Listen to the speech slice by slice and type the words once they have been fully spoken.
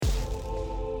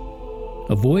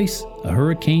A voice, a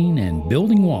hurricane, and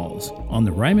building walls on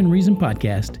the Rhyme and Reason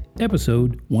Podcast,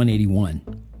 episode 181.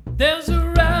 There's a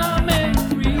rhyme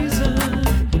and reason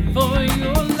for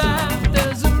your life.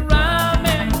 There's a rhyme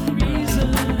and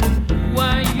reason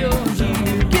why you're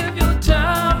here. Give your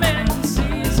time and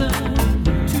season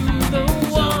to the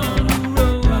one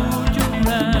who wrote your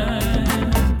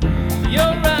rhyme.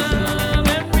 Your rhyme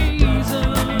and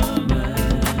reason.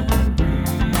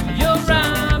 Your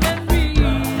rhyme and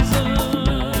reason.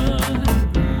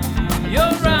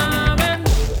 Your rhyme and...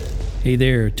 Hey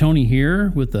there, Tony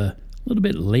here with a little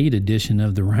bit late edition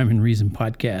of the Rhyme and Reason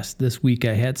Podcast. This week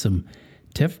I had some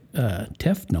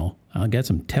Tefno. I got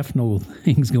some Tefno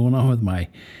things going on with my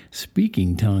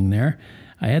speaking tongue there.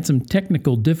 I had some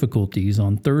technical difficulties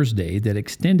on Thursday that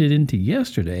extended into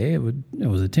yesterday. I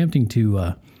was attempting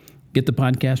to get the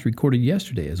podcast recorded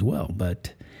yesterday as well,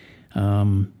 but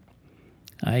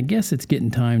I guess it's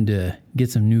getting time to get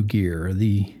some new gear.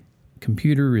 The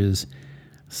computer is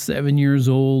 7 years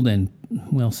old and,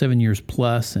 7 years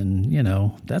plus, and,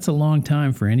 that's a long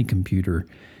time for any computer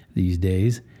these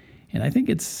days. And I think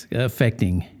it's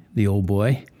affecting the old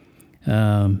boy.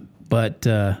 But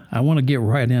I want to get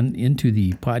right into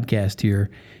the podcast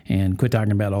here and quit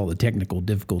talking about all the technical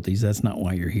difficulties. That's not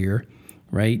why you're here,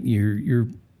 right? You're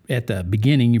at the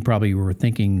beginning, you probably were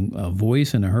thinking a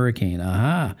voice and a hurricane.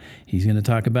 Aha, he's going to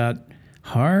talk about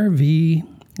Harvey.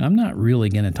 I'm not really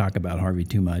going to talk about Harvey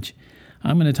too much.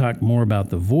 I'm going to talk more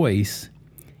about the voice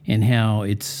and how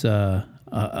it's a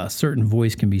certain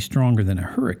voice can be stronger than a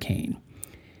hurricane.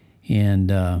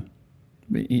 And,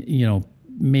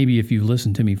 maybe if you've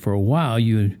listened to me for a while,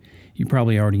 you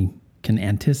probably already can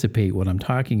anticipate what I'm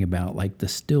talking about, like the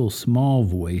still small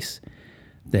voice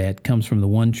that comes from the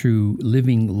one true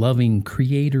living, loving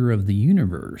creator of the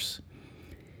universe.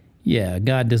 Yeah,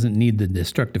 God doesn't need the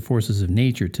destructive forces of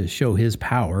nature to show his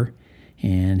power.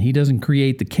 And he doesn't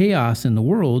create the chaos in the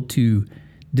world to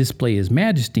display his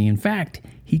majesty. In fact,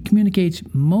 he communicates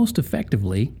most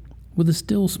effectively with a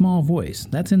still small voice.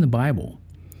 That's in the Bible.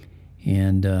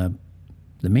 And the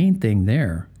main thing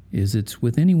there is it's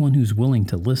with anyone who's willing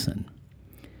to listen.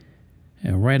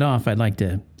 And right off, I'd like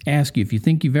to ask you if you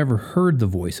think you've ever heard the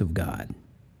voice of God.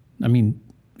 I mean,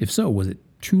 if so, was it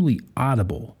truly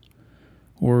audible?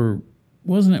 Or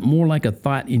wasn't it more like a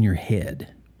thought in your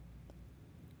head?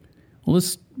 Well,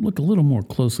 let's look a little more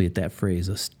closely at that phrase,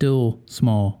 a still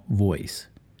small voice.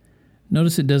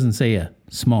 Notice it doesn't say a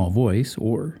small voice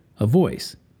or a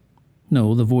voice.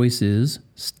 No, the voice is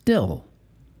still.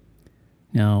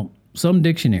 Now, some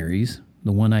dictionaries,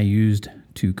 the one I used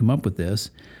to come up with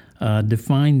this,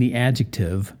 define the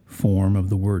adjective form of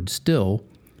the word still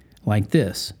like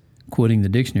this, quoting the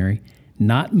dictionary,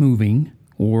 not moving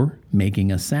or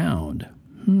making a sound.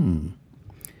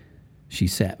 She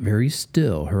sat very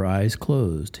still, her eyes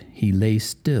closed. He lay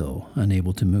still,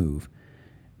 unable to move,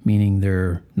 meaning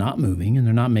they're not moving and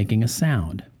they're not making a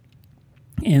sound.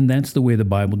 And that's the way the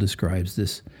Bible describes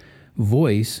this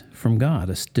voice from God,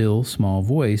 a still, small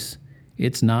voice.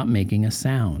 It's not making a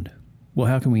sound. Well,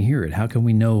 how can we hear it? How can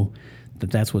we know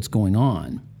that that's what's going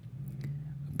on?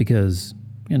 Because,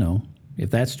 if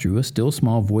that's true, a still,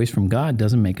 small voice from God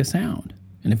doesn't make a sound.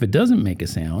 And if it doesn't make a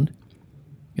sound,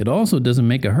 it also doesn't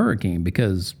make a hurricane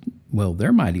because,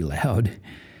 they're mighty loud.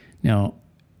 Now,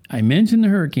 I mentioned the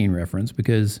hurricane reference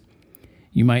because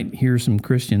you might hear some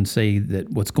Christians say that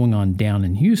what's going on down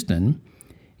in Houston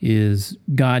is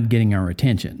God getting our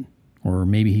attention, or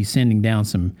maybe he's sending down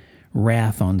some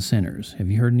wrath on sinners. Have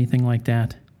you heard anything like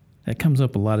that? That comes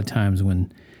up a lot of times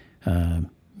when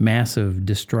massive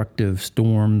destructive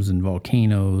storms and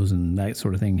volcanoes and that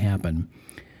sort of thing happen.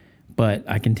 But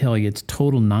I can tell you it's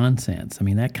total nonsense. I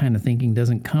mean, that kind of thinking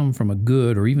doesn't come from a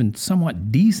good or even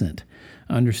somewhat decent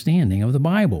understanding of the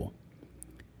Bible.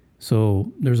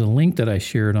 So there's a link that I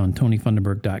shared on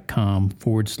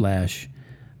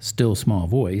tonyfunderburk.com/still small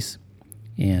voice.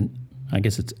 And I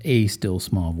guess it's a still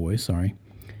small voice, sorry.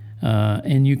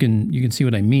 And you can see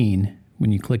what I mean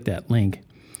when you click that link.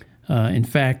 In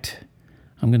fact,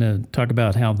 I'm going to talk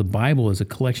about how the Bible is a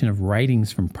collection of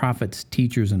writings from prophets,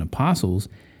 teachers, and apostles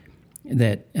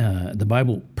that the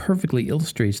Bible perfectly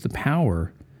illustrates the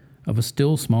power of a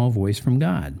still small voice from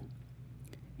God.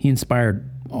 He inspired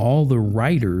all the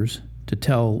writers to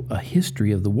tell a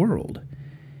history of the world.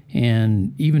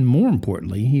 And even more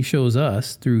importantly, he shows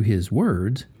us through his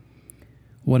words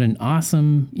what an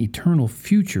awesome eternal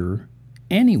future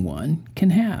anyone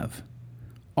can have.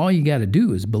 All you got to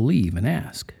do is believe and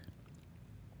ask.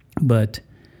 But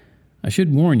I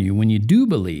should warn you, when you do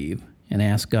believe and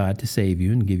ask God to save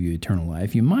you and give you eternal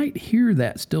life, you might hear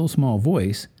that still small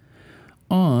voice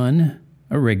on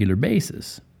a regular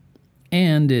basis.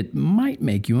 And it might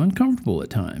make you uncomfortable at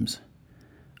times.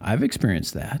 I've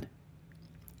experienced that.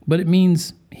 But it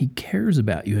means he cares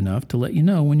about you enough to let you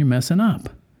know when you're messing up.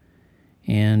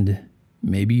 And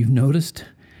maybe you've noticed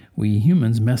we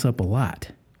humans mess up a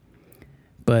lot.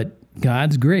 But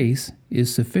God's grace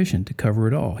is sufficient to cover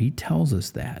it all. He tells us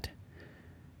that.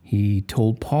 He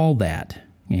told Paul that.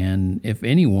 And if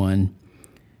anyone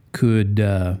could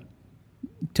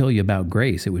tell you about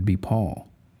grace, it would be Paul.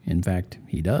 In fact,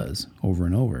 he does over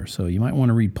and over. So you might want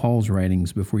to read Paul's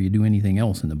writings before you do anything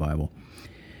else in the Bible.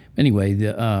 Anyway,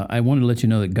 I wanted to let you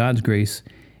know that God's grace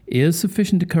is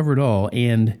sufficient to cover it all.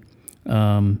 And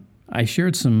I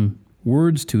shared some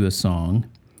words to a song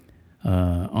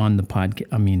on the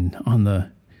on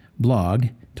the blog,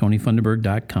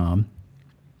 TonyFunderberg.com.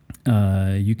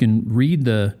 You can read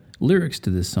the lyrics to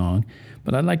this song,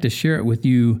 but I'd like to share it with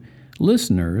you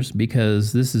listeners,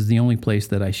 because this is the only place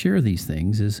that I share these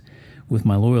things is with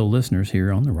my loyal listeners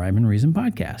here on the Rhyme and Reason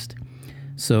podcast.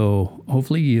 So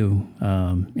hopefully you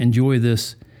enjoy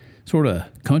this sort of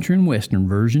country and western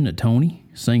version of Tony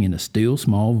singing a still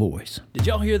small voice. Did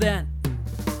y'all hear that?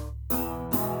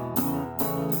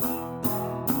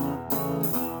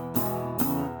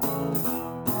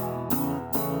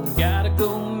 Gotta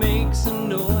go make some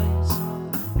noise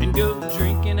and go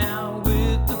drinking out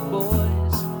with the boys.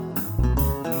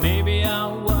 Maybe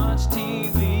I'll watch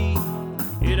TV.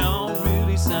 It all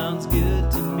really sounds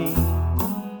good to me.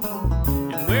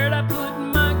 And where'd I put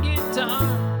my guitar?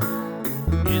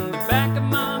 In the back of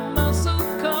my muscle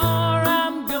car.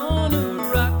 I'm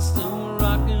gonna rock some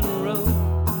rock and roll,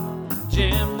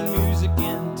 jam the music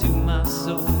into my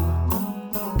soul.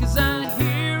 'Cause I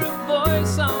hear a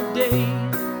voice all day,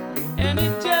 and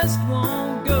it just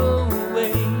won't go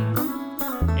away.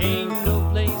 Ain't no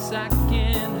place I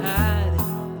can hide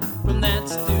from that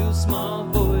still small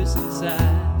voice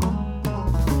inside.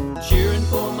 Cheering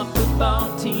for my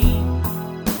football team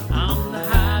on the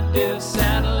high-def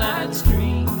satellite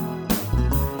stream,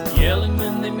 yelling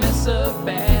when they mess up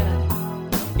bad.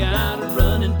 Got a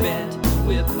running bet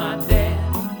with my dad.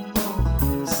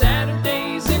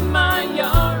 Saturdays in my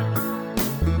yard,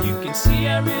 you can see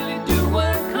I really do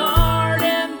work hard.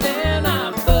 And then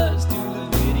I buzz to the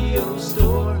video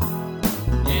store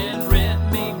and rent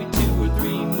maybe 2 or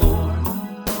 3 more.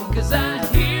 'Cause I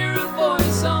hear a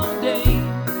voice all day,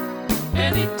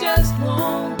 and it just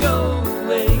won't go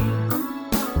away.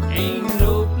 Ain't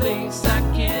no place I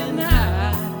can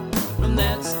hide from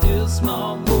that still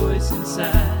small voice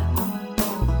inside.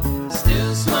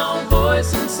 Still small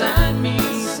voice inside me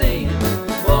saying,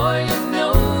 boy, you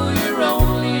know you're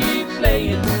only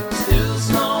playing. Still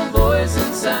small voice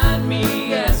inside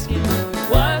me asking,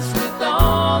 what's with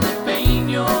all the pain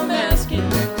you're masking?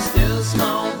 Still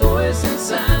small voice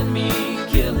inside me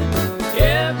killing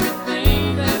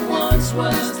everything that once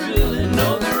was thrilling.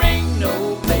 No, there ain't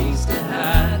no place to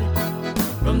hide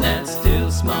from that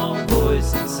still small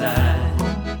voice inside.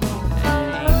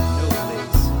 Ain't no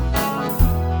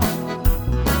place.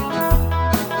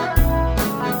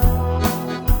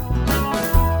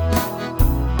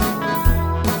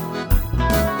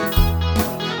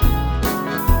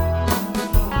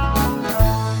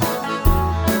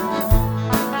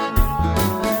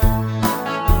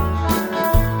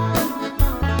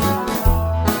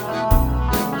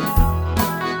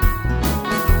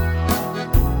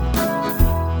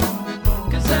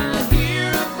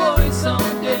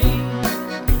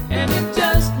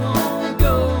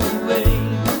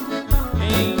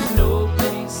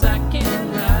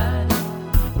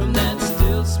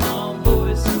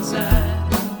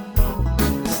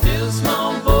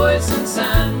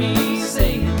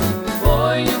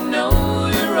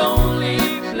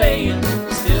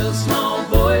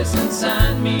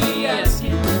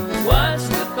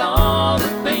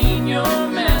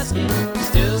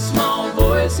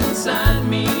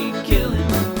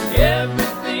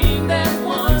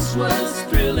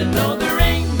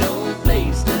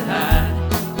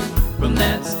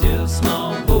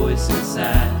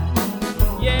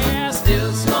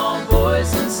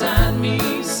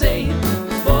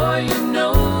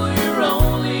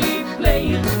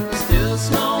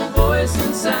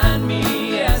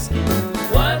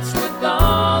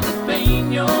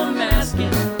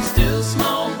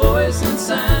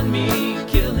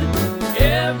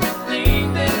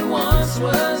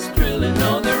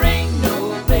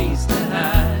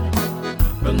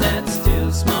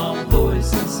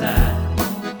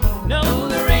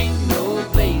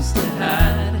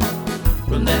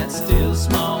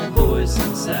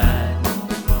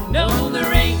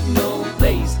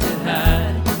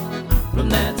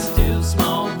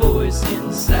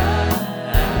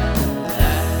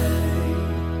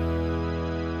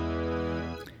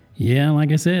 Yeah,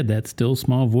 like I said, that still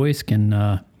small voice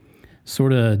can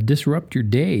sort of disrupt your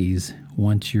days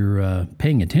once you're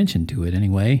paying attention to it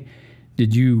anyway.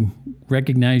 Did you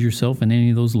recognize yourself in any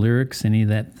of those lyrics, any of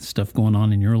that stuff going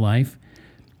on in your life?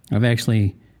 I've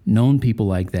actually known people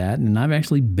like that, and I've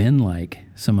actually been like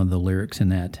some of the lyrics in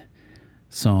that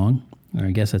song. Or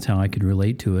I guess that's how I could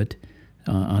relate to it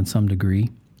on some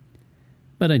degree.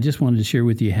 But I just wanted to share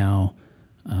with you how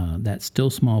that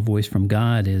still small voice from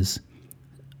God is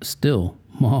still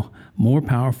more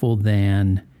powerful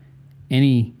than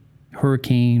any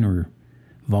hurricane or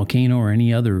volcano or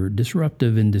any other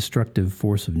disruptive and destructive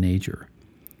force of nature.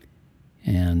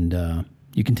 And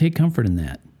you can take comfort in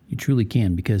that. You truly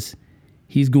can, because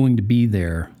he's going to be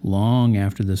there long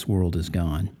after this world is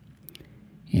gone.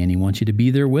 And he wants you to be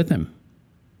there with him.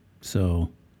 So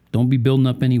don't be building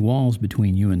up any walls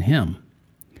between you and him.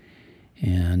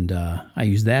 And I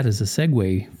use that as a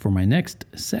segue for my next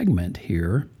segment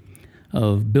here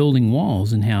of building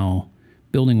walls and how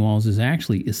building walls is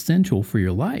actually essential for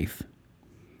your life.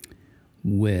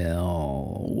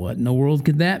 Well, what in the world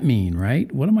could that mean,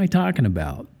 right? What am I talking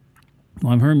about?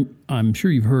 Well, I'm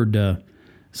sure you've heard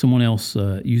someone else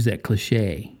use that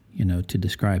cliche, to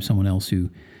describe someone else who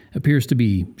appears to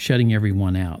be shutting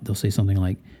everyone out. They'll say something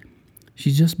like,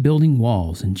 she's just building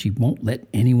walls and she won't let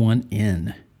anyone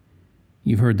in.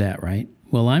 You've heard that, right?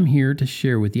 Well, I'm here to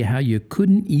share with you how you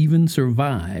couldn't even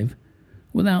survive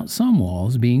without some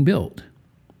walls being built.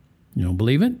 You don't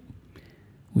believe it?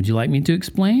 Would you like me to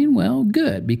explain? Well,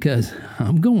 good, because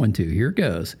I'm going to. Here it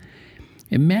goes.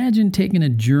 Imagine taking a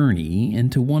journey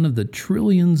into one of the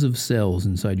trillions of cells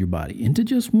inside your body, into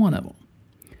just one of them.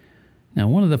 Now,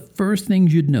 one of the first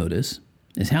things you'd notice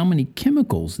is how many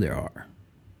chemicals there are.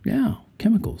 Yeah,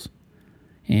 chemicals.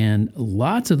 And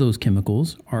lots of those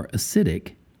chemicals are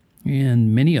acidic,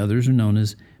 and many others are known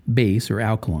as base or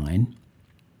alkaline.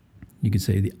 You could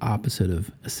say the opposite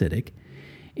of acidic.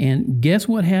 And guess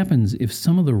what happens if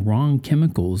some of the wrong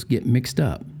chemicals get mixed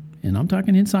up? And I'm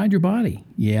talking inside your body.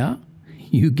 Yeah,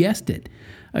 you guessed it,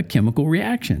 a chemical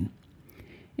reaction.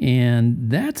 And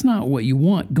that's not what you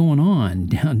want going on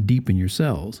down deep in your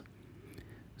cells.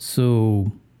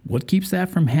 So what keeps that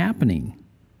from happening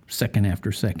second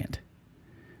after second?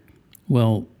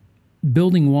 Well,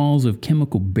 building walls of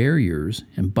chemical barriers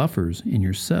and buffers in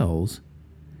your cells,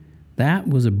 that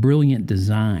was a brilliant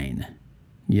design.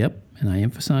 Yep, and I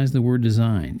emphasize the word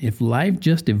design. If life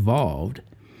just evolved,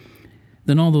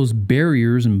 then all those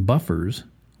barriers and buffers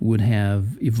would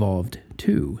have evolved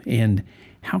too. And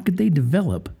how could they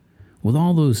develop with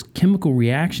all those chemical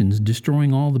reactions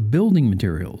destroying all the building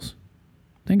materials?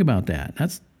 Think about that.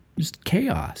 That's just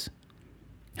chaos.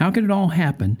 How could it all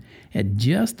happen at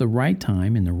just the right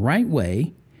time, in the right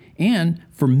way, and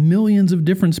for millions of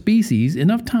different species,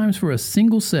 enough times for a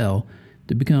single cell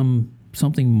to become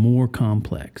something more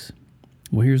complex?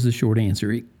 Well, here's the short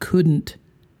answer. It couldn't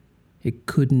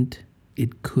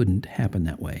happen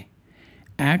that way.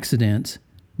 Accidents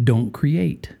don't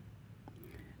create,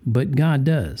 but God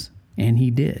does, and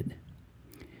he did.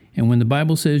 And when the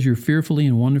Bible says you're fearfully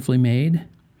and wonderfully made,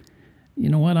 you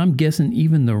know what? I'm guessing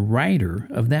even the writer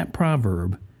of that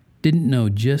proverb didn't know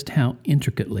just how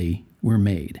intricately we're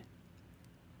made.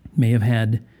 May have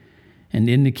had an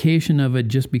indication of it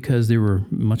just because they were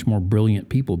much more brilliant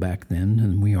people back then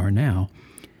than we are now.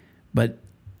 But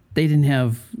they didn't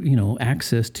have,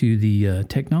 access to the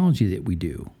technology that we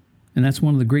do. And that's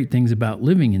one of the great things about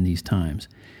living in these times.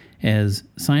 As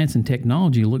science and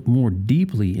technology look more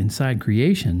deeply inside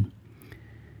creation,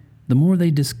 the more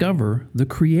they discover the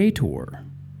Creator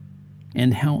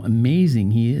and how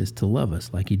amazing he is to love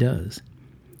us like he does.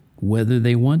 Whether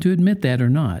they want to admit that or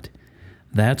not,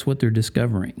 that's what they're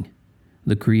discovering.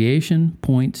 The creation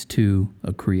points to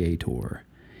a Creator,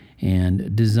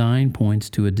 and design points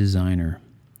to a designer.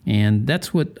 And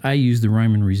that's what I use the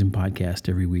Rhyme and Reason podcast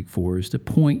every week for, is to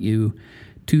point you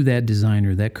to that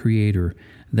designer, that Creator,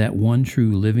 that one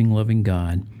true living, loving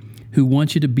God who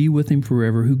wants you to be with him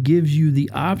forever, who gives you the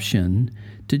option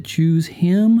to choose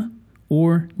him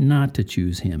or not to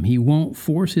choose him. He won't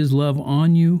force his love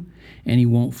on you, and he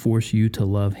won't force you to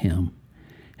love him.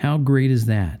 How great is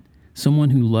that?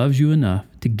 Someone who loves you enough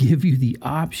to give you the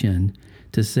option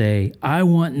to say, I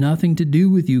want nothing to do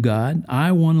with you, God.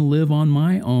 I want to live on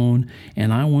my own,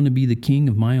 and I want to be the king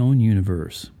of my own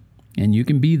universe. And you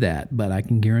can be that, but I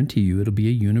can guarantee you it'll be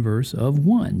a universe of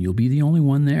one. You'll be the only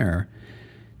one there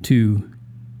to,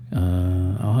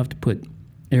 I'll have to put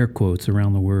air quotes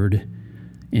around the word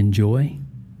enjoy.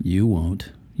 You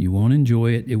won't. You won't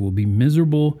enjoy it. It will be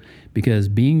miserable, because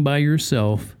being by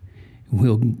yourself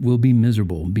will be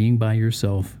miserable. Being by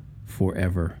yourself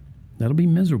forever, that'll be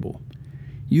miserable.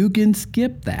 You can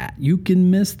skip that. You can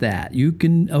miss that. You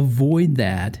can avoid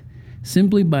that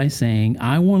simply by saying,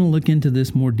 I want to look into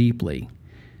this more deeply.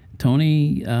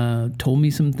 Tony told me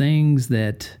some things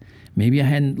that maybe I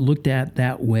hadn't looked at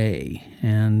that way,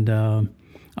 and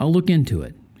I'll look into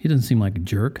it. He doesn't seem like a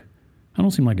jerk. I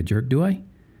don't seem like a jerk, do I?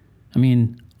 I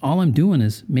mean, all I'm doing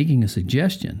is making a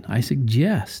suggestion. I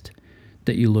suggest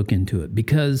that you look into it,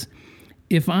 because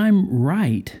if I'm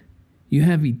right, you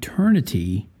have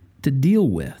eternity to deal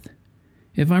with.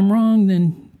 If I'm wrong,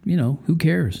 then, who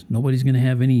cares? Nobody's going to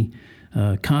have any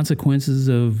consequences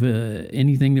of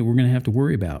anything that we're going to have to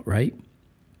worry about, right?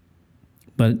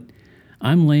 But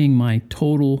I'm laying my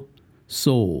total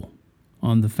soul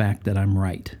on the fact that I'm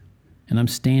right. And I'm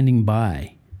standing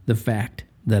by the fact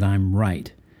that I'm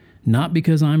right. Not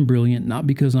because I'm brilliant, not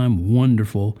because I'm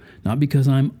wonderful, not because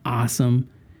I'm awesome,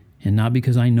 and not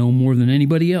because I know more than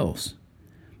anybody else.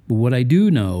 But what I do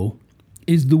know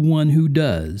is the one who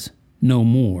does know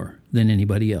more than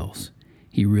anybody else.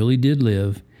 He really did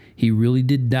live. He really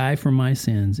did die for my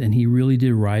sins, and he really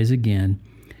did rise again,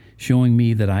 showing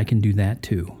me that I can do that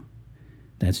too.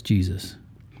 That's Jesus.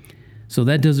 So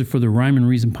that does it for the Rhyme and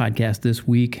Reason podcast this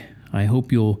week. I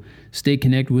hope you'll stay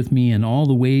connected with me in all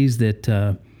the ways that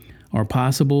are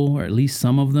possible, or at least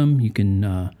some of them. You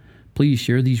can please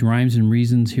share these rhymes and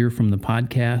reasons here from the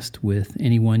podcast with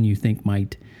anyone you think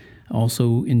might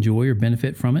also enjoy or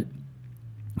benefit from it.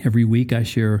 Every week I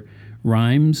share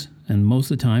rhymes, and most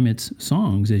of the time it's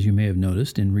songs, as you may have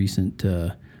noticed in recent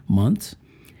months.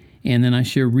 And then I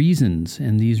share reasons,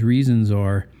 and these reasons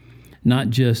are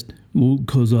not just,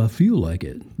 because I feel like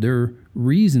it. They're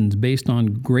reasons based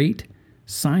on great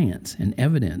science and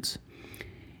evidence.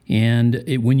 And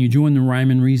when you join the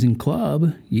Rhyme and Reason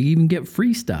Club, you even get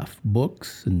free stuff,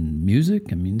 books and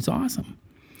music. I mean, it's awesome,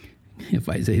 if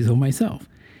I say so myself.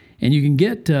 And you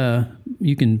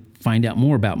can find out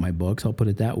more about my books, I'll put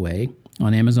it that way,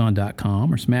 on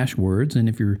Amazon.com or Smashwords. And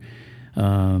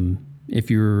if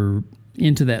you're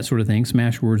into that sort of thing,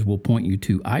 Smashwords will point you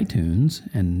to iTunes,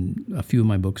 and a few of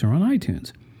my books are on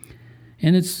iTunes.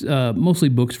 And it's mostly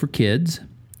books for kids,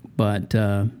 but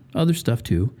other stuff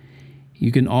too.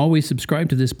 You can always subscribe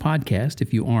to this podcast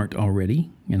if you aren't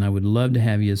already, and I would love to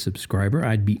have you as a subscriber.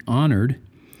 I'd be honored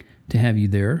to have you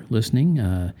there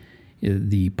listening.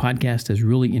 The podcast has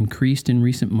really increased in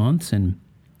recent months, and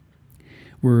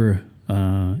we're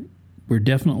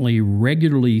definitely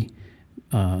regularly,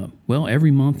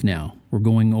 every month now, we're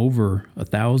going over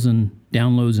 1,000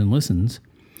 downloads and listens,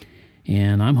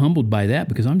 and I'm humbled by that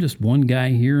because I'm just one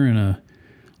guy here in a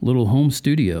little home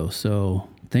studio. So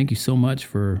thank you so much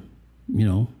for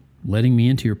letting me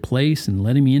into your place and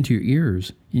letting me into your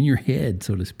ears, in your head,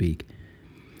 so to speak.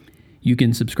 You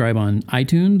can subscribe on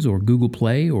iTunes or Google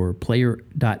Play or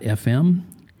Player.fm.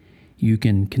 You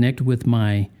can connect with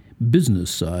my business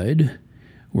side,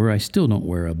 where I still don't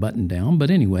wear a button down.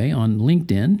 But anyway, on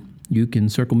LinkedIn, you can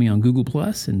circle me on Google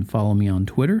Plus and follow me on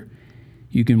Twitter.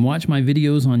 You can watch my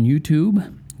videos on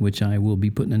YouTube, which I will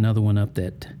be putting another one up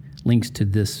that links to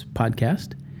this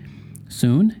podcast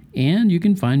soon. And you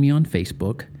can find me on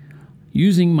Facebook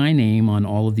using my name on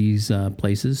all of these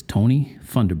places, Tony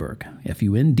Funderburk,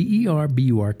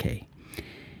 Funderburk.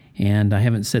 And I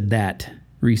haven't said that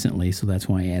recently, so that's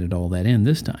why I added all that in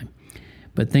this time.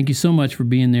 But thank you so much for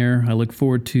being there. I look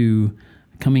forward to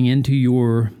coming into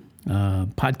your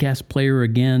podcast player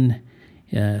again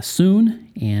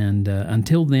soon. And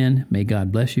until then, may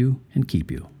God bless you and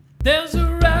keep you. There's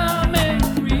a